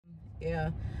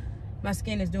Yeah, my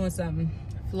skin is doing something.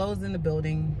 Flo's in the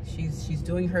building. She's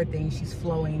doing her thing. She's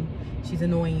flowing. She's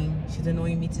annoying. She's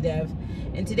annoying me to death.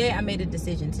 And today I made a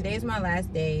decision. Today is my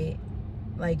last day,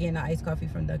 like, getting an iced coffee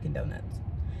from Dunkin' Donuts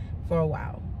for a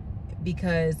while,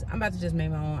 because I'm about to just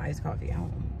make my own iced coffee at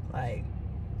home. Like,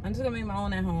 I'm just gonna make my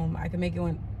own at home. I can make it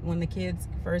when the kids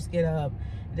first get up.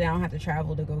 Then I don't have to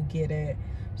travel to go get it.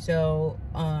 So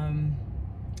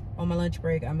on my lunch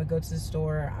break, I'm gonna go to the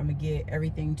store. I'm gonna get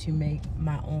everything to make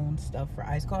my own stuff for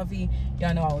iced coffee.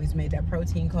 Y'all know I always made that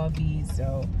protein coffee,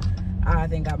 so I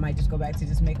think I might just go back to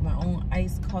just making my own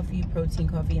iced coffee, protein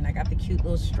coffee. And I got the cute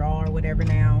little straw or whatever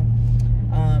now.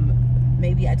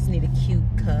 Maybe I just need a cute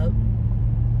cup,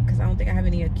 because I don't think I have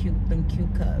any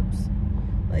cute cups,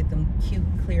 like them cute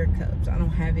clear cups. I don't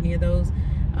have any of those.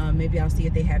 Maybe I'll see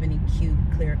if they have any cute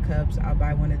clear cups. I'll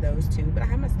buy one of those too. But I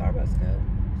have my Starbucks cup,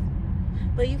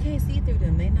 but you can't see through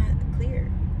them. They're not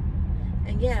clear.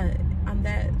 And yeah, I'm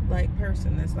that like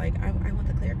person that's like, I want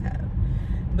the clear cup.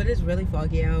 But it's really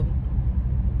foggy out.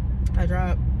 I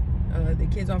dropped the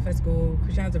kids off at school.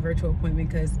 Christian has a virtual appointment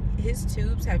because his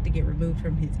tubes have to get removed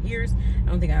from his ears. I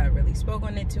don't think I really spoke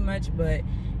on it too much, but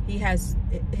he has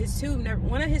his tube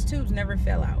one of his tubes never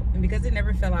fell out, and because it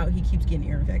never fell out, he keeps getting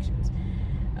ear infections.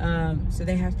 So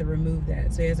they have to remove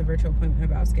that. So he has a virtual appointment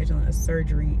about scheduling a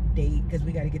surgery date, because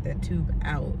we got to get that tube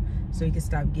out so he can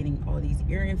stop getting all these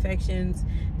ear infections.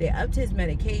 They upped his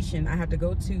medication. I have to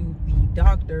go to the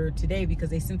doctor today because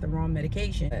they sent the wrong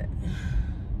medication. But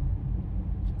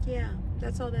yeah,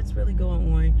 that's all that's really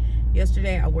going on.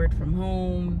 Yesterday I worked from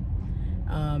home.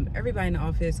 Everybody in the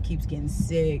office keeps getting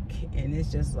sick, and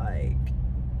it's just like,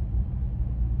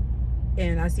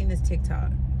 and I seen this TikTok,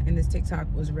 and this TikTok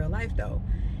was real life though.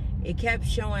 It kept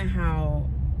showing how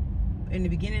in the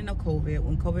beginning of COVID,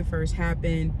 when COVID first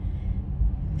happened,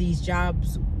 these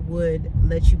jobs would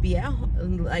let you be out,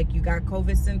 like, you got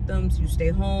COVID symptoms, you stay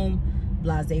home,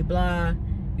 blah blah blah,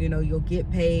 you know, you'll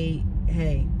get paid.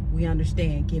 Hey, we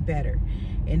understand, get better.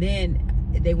 And then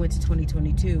they went to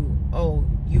 2022. Oh,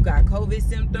 you got COVID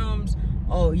symptoms,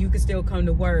 oh, you can still come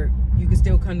to work. You can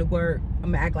still come to work.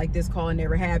 I'm gonna act like this call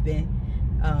never happened.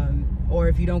 Or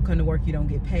if you don't come to work, you don't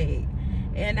get paid.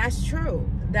 And that's true.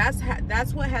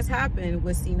 That's what has happened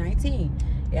with C-19.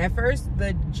 At first,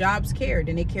 the jobs cared,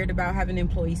 and they cared about having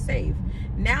employees safe.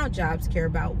 Now jobs care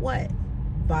about what?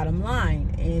 Bottom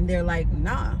line. And they're like,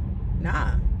 nah,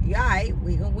 yeah,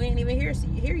 we ain't even hear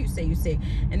you say you sick.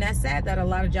 And that's sad that a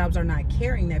lot of jobs are not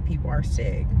caring that people are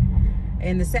sick.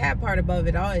 And the sad part above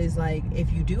it all is, like,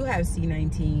 if you do have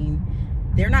C-19,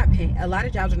 they're not paying. A lot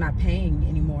of jobs are not paying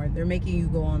anymore. They're making you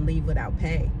go on leave without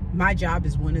pay. My job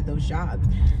is one of those jobs.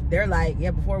 They're like,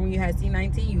 yeah, before, when you had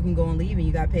C-19, you can go on leave and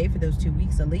you got paid for those 2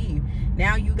 weeks of leave.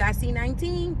 Now you got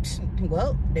C-19,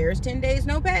 well, there's 10 days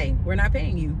no pay. We're not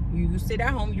paying you. You sit at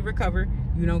home, you recover,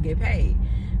 you don't get paid.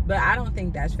 But I don't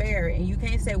think that's fair. And you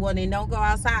can't say, well, then don't go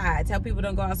outside. Tell people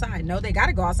don't go outside. No, they got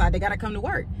to go outside. They got to come to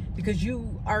work, because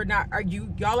you are not,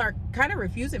 y'all are kind of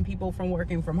refusing people from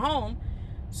working from home.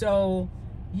 So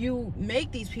you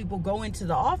make these people go into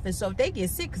the office. So if they get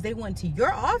sick because they went to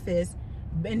your office,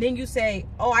 and then you say,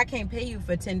 oh, I can't pay you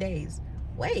for 10 days.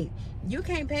 Wait, you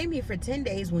can't pay me for 10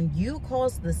 days when you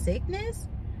caused the sickness?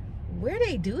 Where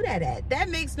they do that at? That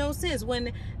makes no sense.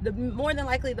 When more than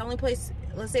likely the only place,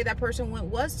 let's say that person went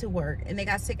was to work and they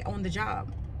got sick on the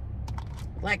job.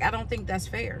 Like, I don't think that's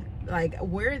fair. Like,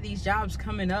 where are these jobs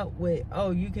coming up with,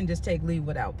 oh, you can just take leave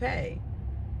without pay,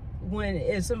 when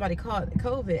if somebody caught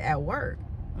COVID at work?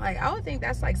 Like, I would think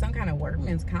that's like some kind of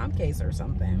workman's comp case or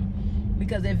something.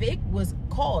 Because if it was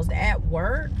caused at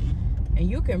work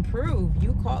and you can prove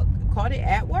you caught it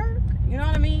at work, you know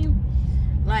what I mean?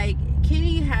 Like,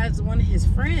 Kenny has one of his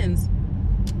friends'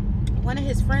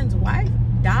 wife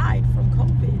died from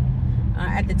COVID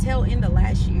at the tail end of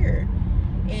last year.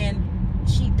 And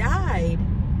she died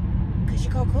because she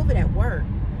caught COVID at work.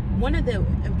 One of the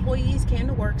employees came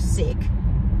to work sick,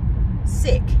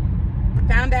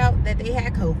 found out that they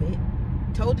had COVID,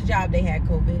 told the job they had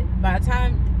COVID. By the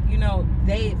time, you know,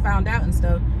 they found out and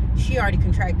stuff, she already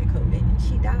contracted COVID and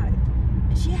she died.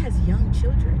 And she has young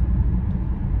children.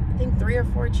 I think 3 or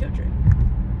 4 children.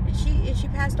 And she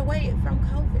passed away from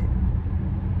COVID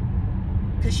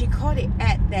because she caught it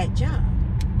at that job.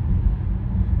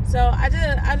 So I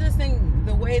just think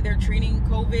the way they're treating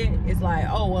COVID is like,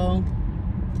 oh, well,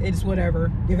 it's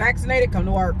whatever. You're vaccinated, come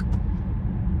to work.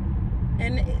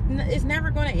 And it's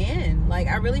never going to end. Like,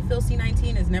 I really feel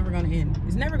C-19 is never going to end.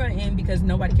 It's never going to end because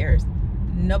nobody cares.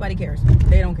 Nobody cares.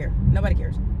 They don't care. Nobody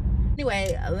cares.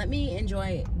 Anyway, let me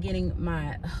enjoy getting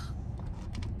my...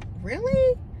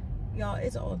 Really? Y'all,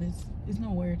 it's all this. There's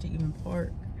nowhere to even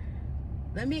park.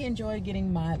 let me enjoy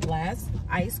getting my last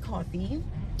iced coffee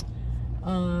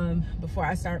before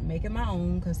I start making my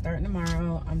own, because starting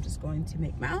tomorrow I'm just going to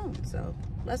make my own. So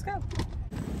let's go.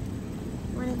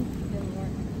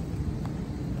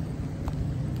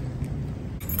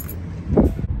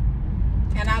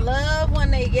 And I love when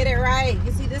they get it right.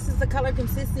 You see, this is the color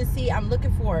consistency I'm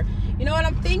looking for. You know what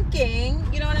I'm thinking?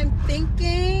 You know what I'm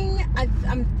thinking?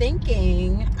 I'm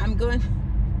thinking I'm going...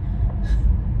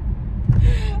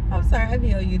 I'm sorry, I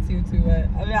be on YouTube too much.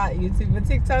 I'm not YouTube, but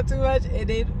TikTok too much. And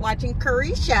then watching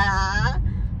Carisha.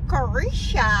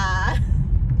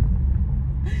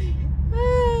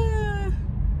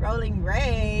 Rolling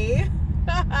Ray.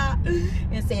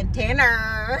 And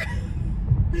Santana.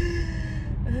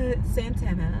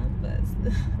 Santana, but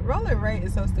Rolling Ray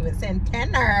is so stupid.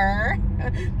 Santana.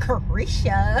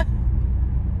 Carisha.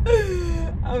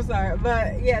 I'm sorry,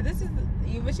 but yeah, this is...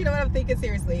 But you know what I'm thinking?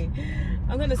 Seriously,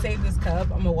 I'm gonna save this cup.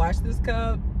 I'm gonna wash this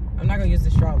cup. I'm not gonna use the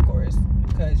straw, of course,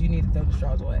 because you need to throw the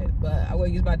straws away. But I will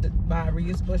use my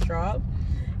reusable straw,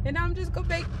 and I'm just gonna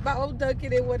make my old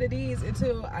Dunkin' in one of these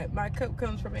until my cup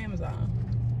comes from Amazon.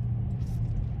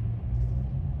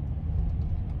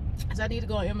 So I need to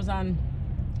go on Amazon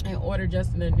and order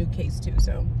Justin a new case too.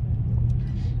 So,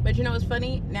 but you know what's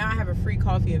funny? Now I have a free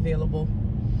coffee available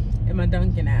in my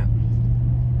Dunkin' app.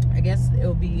 I guess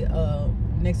it'll be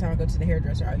next time I go to the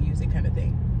hairdresser, I'll use it, kind of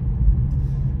thing.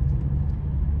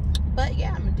 But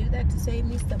yeah, I'm gonna do that to save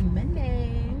me some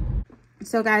money.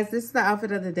 So guys, this is the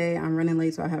outfit of the day. I'm running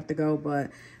late, so I have to go.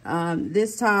 But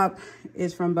this top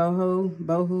is from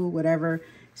Boho, whatever.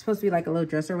 It's supposed to be like a little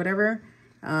dress or whatever.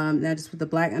 Now just with the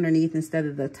black underneath instead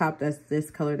of the top that's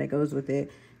this color that goes with it.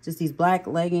 Just these black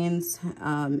leggings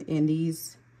and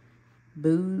these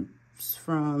boots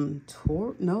from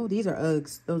no, these are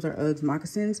Uggs. Those are Uggs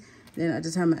moccasins. Then I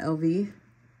just have my LV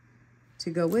to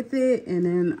go with it, and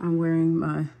then I'm wearing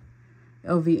my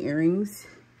LV earrings,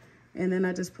 and then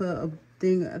I just put a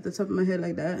thing at the top of my head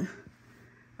like that.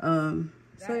 So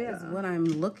yeah, is what I'm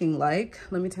looking like.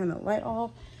 Let me turn the light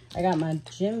off. I got my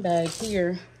gym bag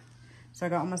here, so I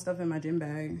got all my stuff in my gym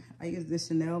bag. I use this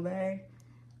Chanel bag.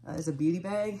 It's a beauty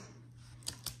bag,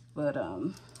 but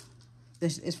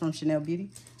this is from Chanel Beauty.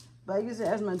 But I use it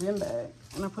as my gym bag,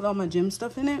 and I put all my gym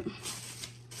stuff in it.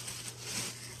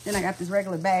 Then I got this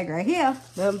regular bag right here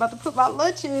that I'm about to put my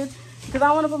lunch in, because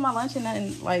I want to put my lunch in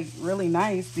that like really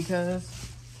nice,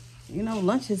 because you know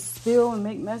lunches spill and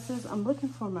make messes. I'm looking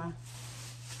for my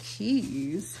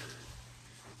keys.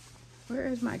 Where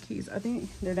is my keys? I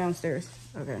think they're downstairs.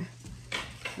 Okay,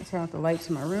 let's turn off the lights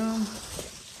in my room.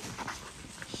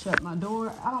 Shut my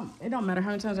door. It don't matter how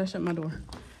many times I shut my door.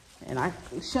 And I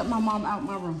shut my mom out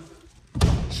my room.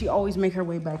 She always make her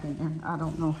way back in there. I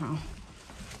don't know how.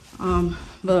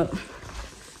 But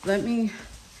let me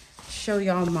show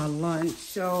y'all my lunch.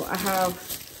 So I have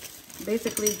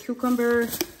basically cucumber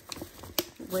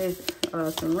with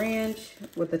some ranch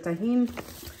with the tahini.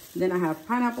 Then I have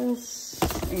pineapples,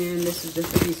 and this is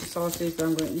just a piece of sausage that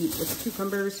I'm going to eat with the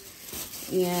cucumbers.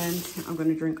 And I'm going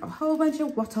to drink a whole bunch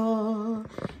of water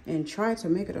and try to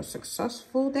make it a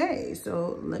successful day.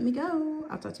 So let me go.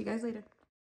 I'll talk to you guys later.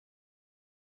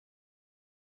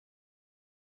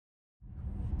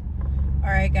 All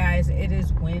right, guys, it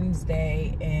is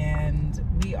Wednesday, and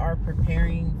we are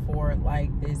preparing for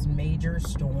like this major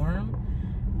storm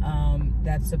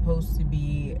that's supposed to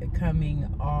be coming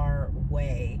our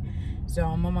way. So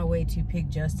I'm on my way to pick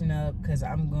Justin up, because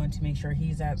I'm going to make sure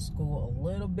he's at school a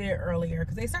little bit earlier,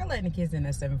 because they start letting the kids in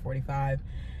at 7:45.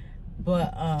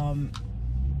 But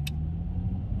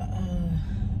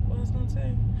what was I gonna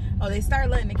say? Oh, they start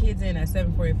letting the kids in at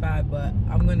 7:45, but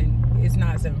it's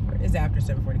not 7, it's after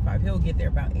 7:45. He'll get there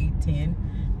about 8:10.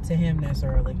 To him, that's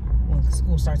early. When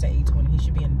school starts at 8:20, he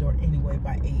should be in the door anyway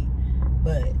by 8.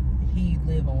 But he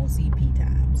live on CP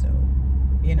time, so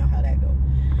you know how that go.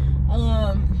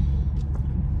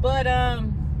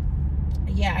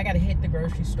 Yeah, I gotta hit the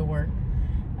grocery store,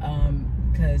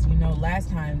 because you know last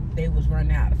time they was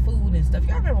running out of food and stuff.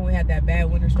 Y'all remember when we had that bad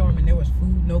winter storm and there was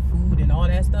no food and all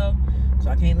that stuff? So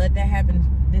I can't let that happen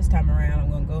this time around.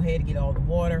 I'm gonna go ahead and get all the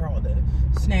water, all the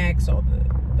snacks, all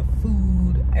the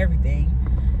food, everything.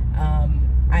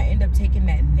 I end up taking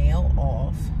that nail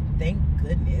off. Thank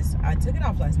goodness. I took it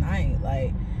off last night.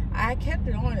 Like, I kept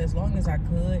it on as long as I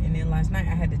could, and then last night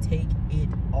I had to take it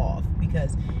off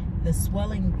because the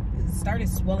swelling started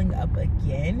swelling up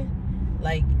again.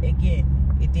 Like,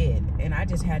 again, it did, and I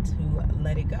just had to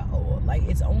let it go. Like,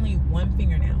 it's only one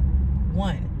fingernail,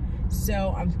 one.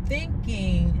 So I'm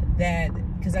thinking that,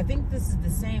 because I think this is the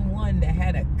same one that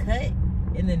had a cut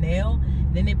in the nail,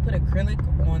 then they put acrylic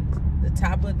on the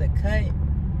top of the cut.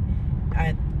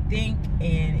 I think,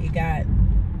 and it got,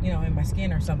 you know, in my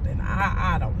skin or something.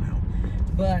 I don't know.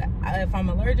 But if I'm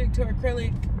allergic to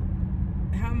acrylic,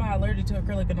 how am I allergic to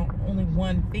acrylic in only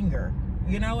one finger?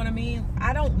 You know what I mean?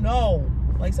 I don't know.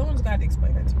 Like, someone's got to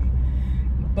explain that to me.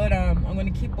 But I'm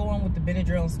going to keep going with the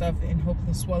Benadryl and stuff and hope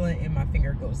the swelling in my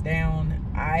finger goes down.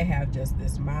 I have just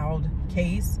this mild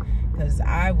case because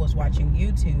I was watching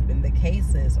YouTube and the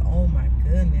cases, oh my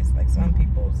goodness, like some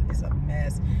people's is a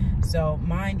mess. So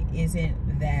mine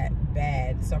isn't that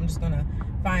bad. So I'm just going to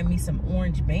find me some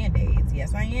orange Band-Aids.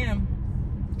 Yes, I am.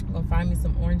 I'm going to find me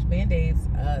some orange Band-Aids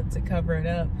to cover it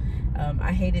up.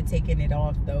 I hated taking it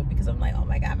off though because I'm like, oh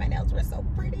my God, my nails were so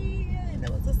pretty and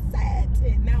it was a set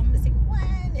and now I'm missing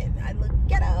one and I look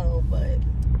ghetto, but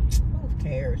who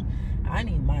cares? I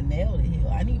need my nail to heal.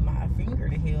 I need my finger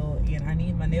to heal, and I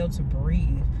need my nail to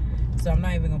breathe. So I'm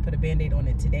not even gonna put a Band-Aid on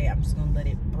it today. I'm just gonna let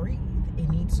it breathe. It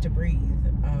needs to breathe.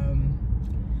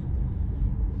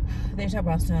 They talk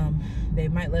about they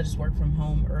might let us work from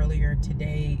home earlier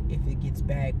today if it gets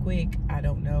bad quick. I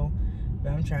don't know.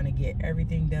 But I'm trying to get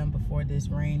everything done before this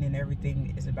rain and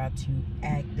everything is about to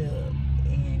act up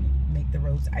and make the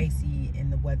roads icy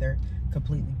and the weather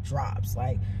completely drops.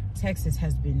 Like, Texas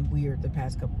has been weird the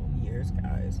past couple of years,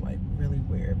 guys. Like, really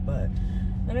weird. But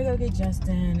let me go get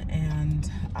Justin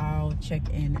and I'll check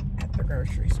in at the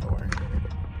grocery store.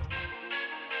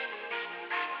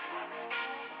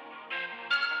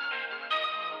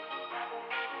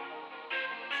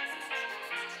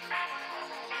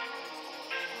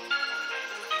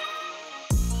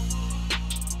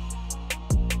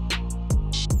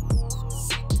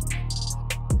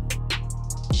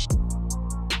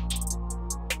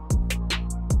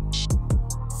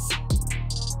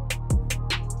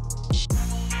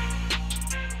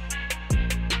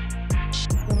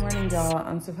 Y'all,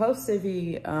 I'm supposed to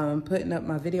be putting up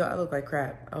my video. I look like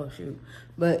crap. Oh shoot,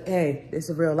 but hey, this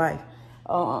is real life.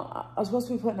 I was supposed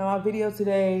to be putting up my video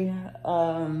today,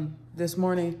 this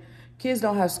morning. Kids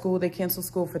don't have school. They canceled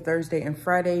school for Thursday and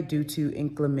Friday due to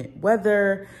inclement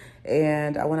weather.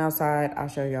 And I went outside, I'll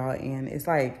show y'all, and it's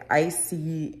like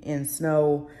icy and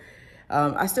snow.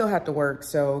 I still have to work,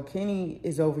 so Kenny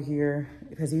is over here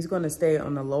because he's going to stay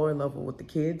on the lower level with the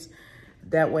kids.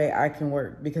 That way I can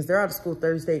work because they're out of school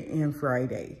Thursday and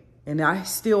Friday. And I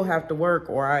still have to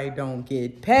work or I don't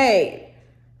get paid.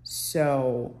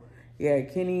 So, yeah,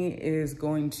 Kenny is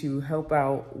going to help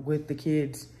out with the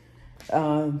kids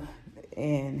and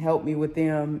help me with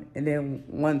them. And then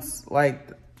once,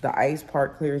 like, the ice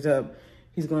part clears up,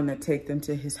 he's going to take them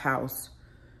to his house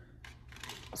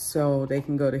so they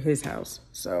can go to his house.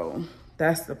 So,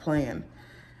 that's the plan.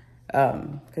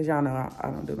 Because y'all know I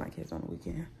don't do my kids on the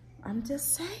weekend. I'm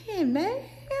just saying, man.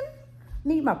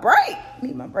 Need my break.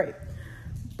 Need my break.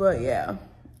 But yeah,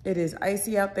 it is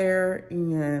icy out there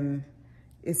and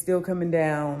it's still coming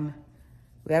down.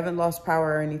 We haven't lost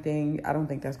power or anything. I don't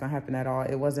think that's gonna happen at all.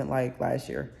 It wasn't like last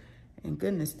year. And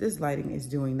goodness, this lighting is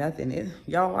doing nothing.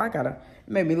 Y'all, it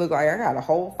made me look like I got a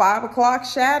whole 5 o'clock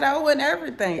shadow and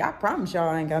everything. I promise y'all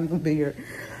I ain't got no beard.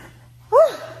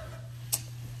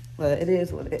 But it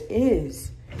is what it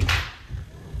is.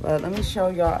 But let me show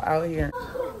y'all out here.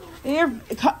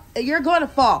 You're going to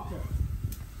fall.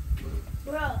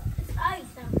 Bro, it's ice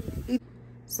out here.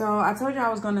 So I told you I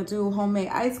was going to do homemade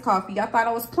iced coffee. Y'all thought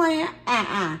I was playing?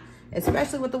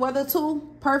 Especially with the weather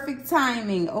too. Perfect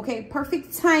timing. Okay,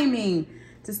 perfect timing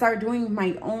to start doing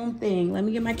my own thing. Let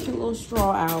me get my cute little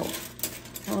straw out.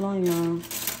 Hold on, y'all.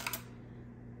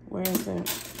 Where is it?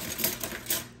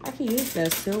 I can use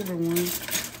that silver one.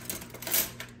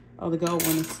 Oh, the gold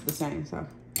one is the same, so.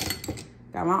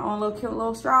 Got my own little cute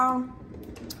little straw.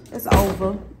 It's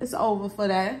over. It's over for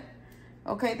that.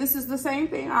 Okay, this is the same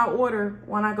thing I order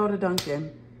when I go to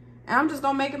Dunkin'. And I'm just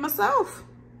gonna make it myself.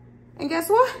 And guess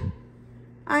what?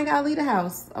 I ain't gotta leave the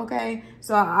house, okay?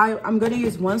 So I'm gonna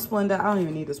use one Splenda. I don't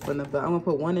even need a Splenda, but I'm gonna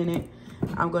put one in it.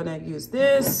 I'm gonna use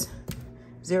this,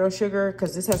 0 sugar,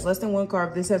 because this has less than 1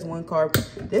 carb. This has 1 carb.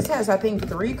 This has, I think,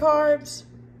 3 carbs.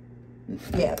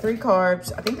 Yeah, 3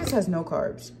 carbs. I think this has no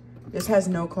carbs. This has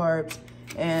no carbs.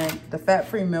 And the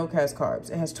fat-free milk has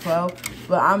carbs. It has 12,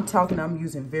 but I'm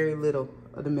using very little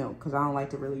of the milk because I don't like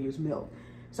to really use milk.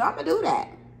 So I'm gonna do that.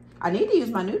 I need to use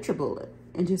my NutriBullet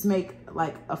and just make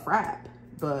like a frap,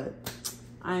 but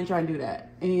I ain't trying to do that.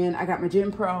 And I got my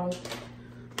Gym Pro, so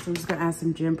I'm just gonna add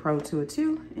some Gym Pro to it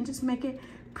too and just make it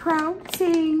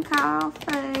protein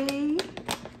coffee.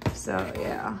 So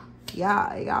yeah.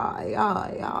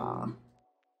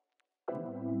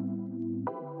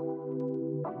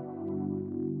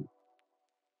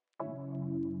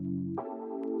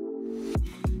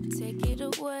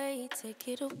 Take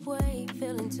it away,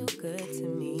 feeling too good to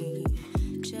me.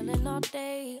 Chilling all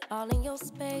day, all in your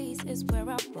space is where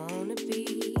I wanna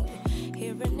be.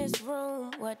 Here in this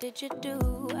room, what did you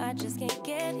do? I just can't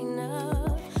get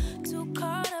enough. Too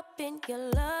caught up in your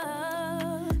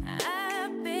love.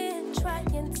 I've been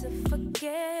trying to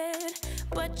forget,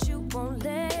 but you won't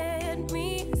let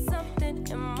me. Something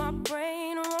in my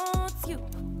brain wants you.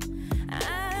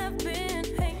 I've been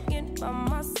hanging by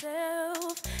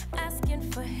myself,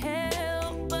 asking for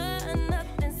help, but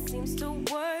nothing seems to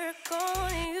work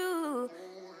on you.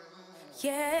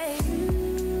 Yeah,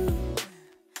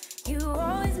 you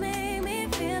always make me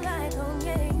feel like home.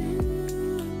 Yeah,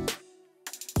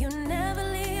 you never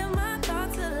leave my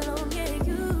thoughts alone. Yeah,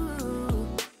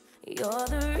 you're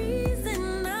the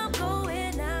reason I'm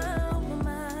going out my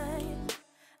mind.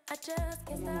 I just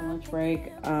can't stop. Lunch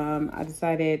break. I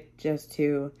decided just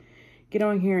to get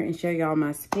on here and show y'all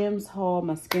my Skims haul.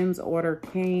 My Skims order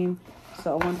came,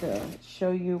 so I want to show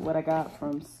you what I got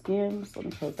from Skims. Let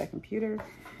me close that computer.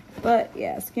 But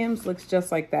yeah, Skims looks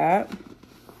just like that,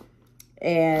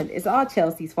 and it's all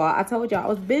Chelsea's fault. I told y'all I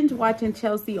was binge watching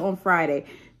Chelsea on Friday.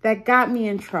 That got me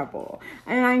in trouble,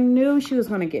 and I knew she was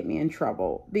going to get me in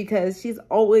trouble because she's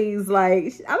always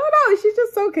like, I don't know, she's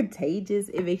just so contagious.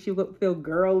 It makes you feel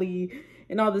girly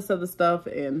and all this other stuff.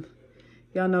 And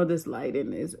y'all know this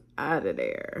lighting is out of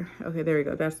there. Okay, there we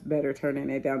go. That's better, turning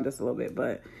it down just a little bit.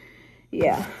 But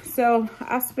yeah, so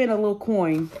I spent a little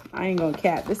coin. I ain't gonna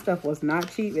cap. This stuff was not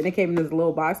cheap, and it came in this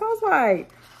little box. I was like,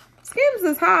 Skims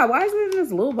is high. Why is it in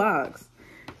this little box?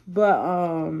 But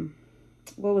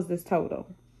what was this total?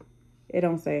 It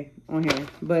don't say on here,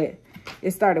 but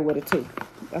it started with a 2.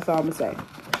 That's all I'm gonna say.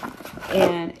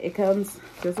 And it comes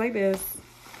just like this.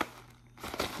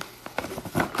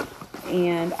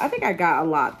 And I think I got a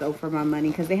lot though for my money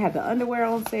because they had the underwear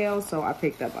on sale. So I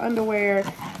picked up underwear,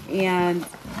 and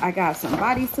I got some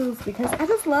bodysuits because I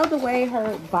just love the way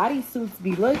her bodysuits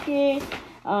be looking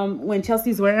when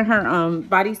Chelsea's wearing her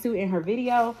bodysuit in her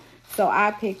video. So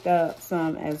I picked up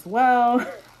some as well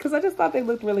because I just thought they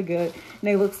looked really good and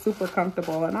they look super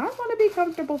comfortable, and I want to be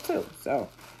comfortable too. So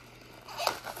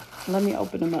let me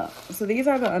open them up. So these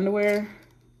are the underwear.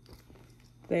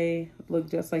 They look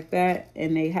just like that,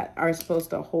 and they are supposed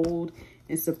to hold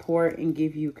and support and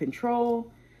give you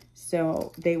control.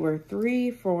 So they were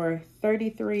 3 for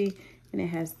 $33, and it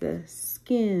has the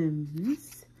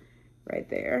Skims right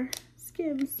there.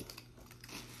 Skims.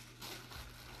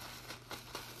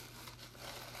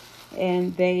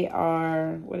 And they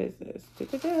are, what is this?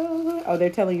 Oh, they're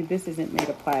telling you this isn't made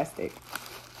of plastic,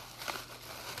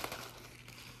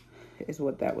 is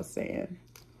what that was saying.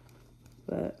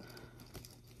 But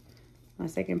my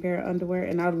second pair of underwear,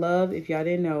 and I love, if y'all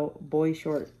didn't know, boy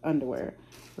short underwear.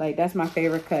 Like, that's my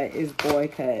favorite cut, is boy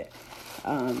cut.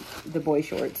 The boy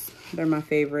shorts, they're my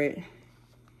favorite.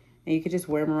 And you could just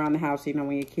wear them around the house, you know,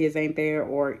 when your kids ain't there,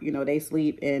 or, you know, they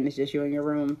sleep and it's just you in your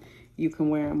room. You can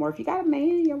wear them. Or if you got a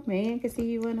man, your man can see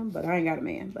you in them. But I ain't got a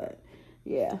man. But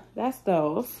yeah, that's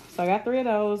those. So I got 3 of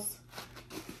those.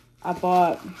 I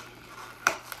bought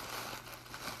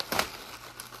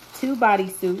 2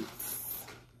 bodysuits.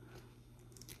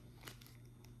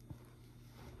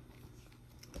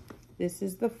 This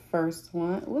is the first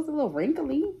one. It was a little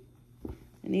wrinkly.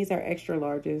 And these are extra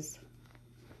larges.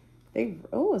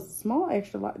 Oh, it's a small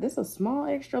extra large. This is a small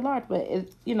extra large, but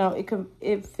it, you know,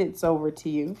 it fits over to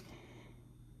you.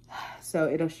 So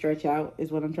it'll stretch out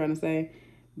is what I'm trying to say.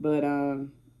 But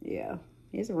yeah,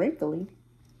 it's wrinkly.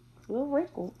 It's a little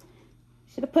wrinkled.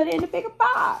 Should have put it in a bigger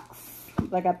box.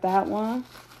 I got that one.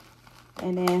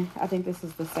 And then I think this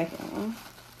is the second one.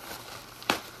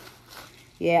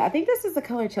 Yeah, I think this is the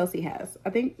color Chelsea has.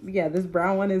 I think, yeah, this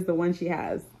brown one is the one she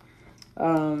has.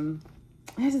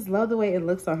 I just love the way it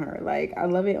looks on her. Like, I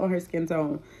love it on her skin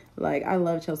tone. Like, I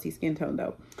love Chelsea's skin tone,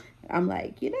 though. I'm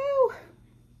like, you know,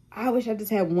 I wish I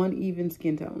just had one even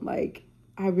skin tone. Like,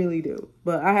 I really do.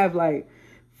 But I have, like,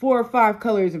 4 or 5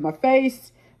 colors in my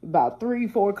face. About 3,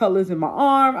 4 colors in my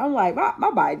arm. I'm like, my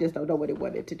body just don't know what it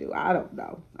wanted to do. I don't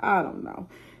know. I don't know.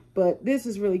 But this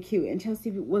is really cute. And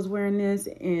Chelsea was wearing this.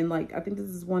 And, like, I think this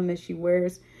is one that she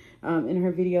wears in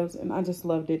her videos. And I just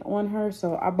loved it on her.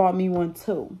 So I bought me one,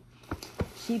 too.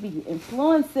 She be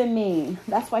influencing me.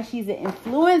 That's why she's an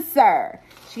influencer.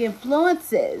 She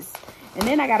influences. And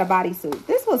then I got a bodysuit.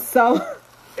 This was so...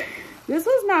 This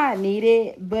was not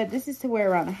needed. But this is to wear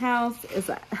around the house.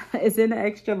 It's in an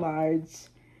extra large.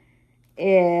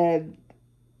 And...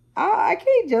 I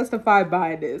can't justify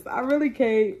buying this. I really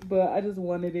can't, but I just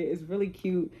wanted it. It's really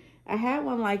cute. I had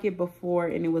one like it before,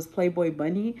 and it was Playboy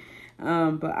Bunny,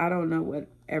 but I don't know what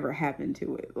ever happened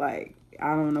to it. Like, I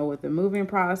don't know what the moving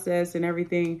process and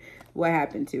everything, what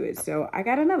happened to it. So I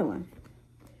got another one.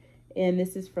 And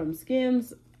this is from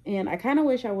Skims. And I kind of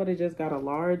wish I would have just got a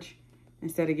large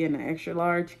instead of getting an extra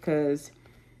large, because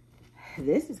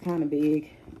this is kind of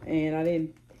big.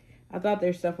 And I thought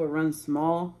their stuff would run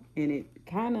small, and it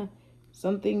kind of,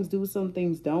 some things do, some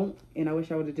things don't. And I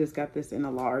wish I would have just got this in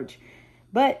a large.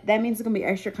 But that means it's going to be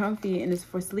extra comfy, and it's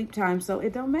for sleep time, so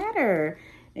it don't matter.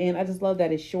 And I just love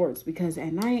that it's shorts, because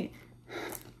at night,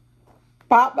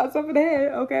 pop myself in the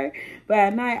head, okay? But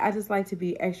at night, I just like to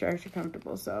be extra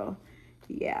comfortable. So,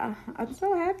 yeah, I'm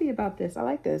so happy about this. I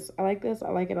like this. I like this. I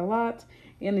like it a lot.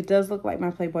 And it does look like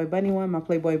my Playboy Bunny one. My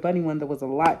Playboy Bunny one that was a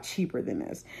lot cheaper than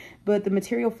this. But the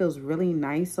material feels really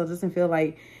nice, so it doesn't feel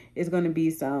like it's going to be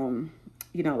some,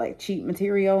 you know, like cheap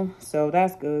material. So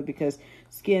that's good, because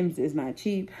Skims is not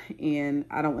cheap, and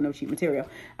I don't want no cheap material.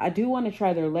 I do want to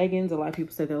try their leggings. A lot of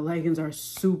people say their leggings are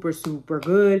super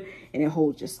good, and it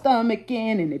holds your stomach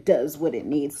in, and it does what it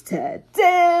needs to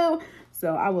do.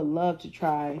 So I would love to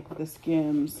try the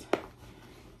Skims,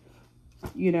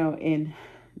 you know, in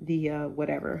the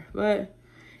whatever. But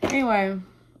anyway,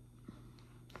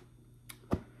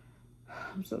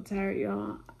 I'm so tired,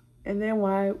 y'all. And then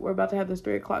while we're about to have this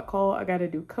 3 o'clock call, I got to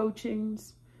do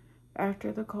coachings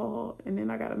after the call, and then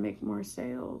I gotta make more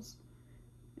sales,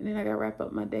 and then I gotta wrap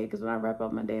up my day, because when I wrap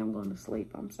up my day, I'm going to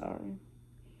sleep. I'm sorry.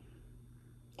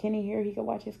 Kenny here, he can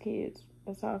watch his kids.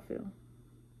 That's how I feel.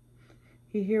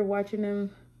 He here watching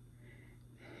them,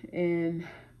 and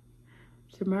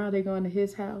tomorrow they going to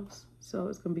his house, so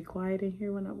it's gonna be quiet in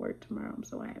here when I work tomorrow. I'm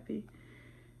so happy.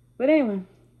 But anyway,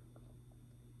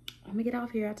 let me get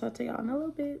off here. I'll talk to y'all in a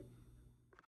little bit.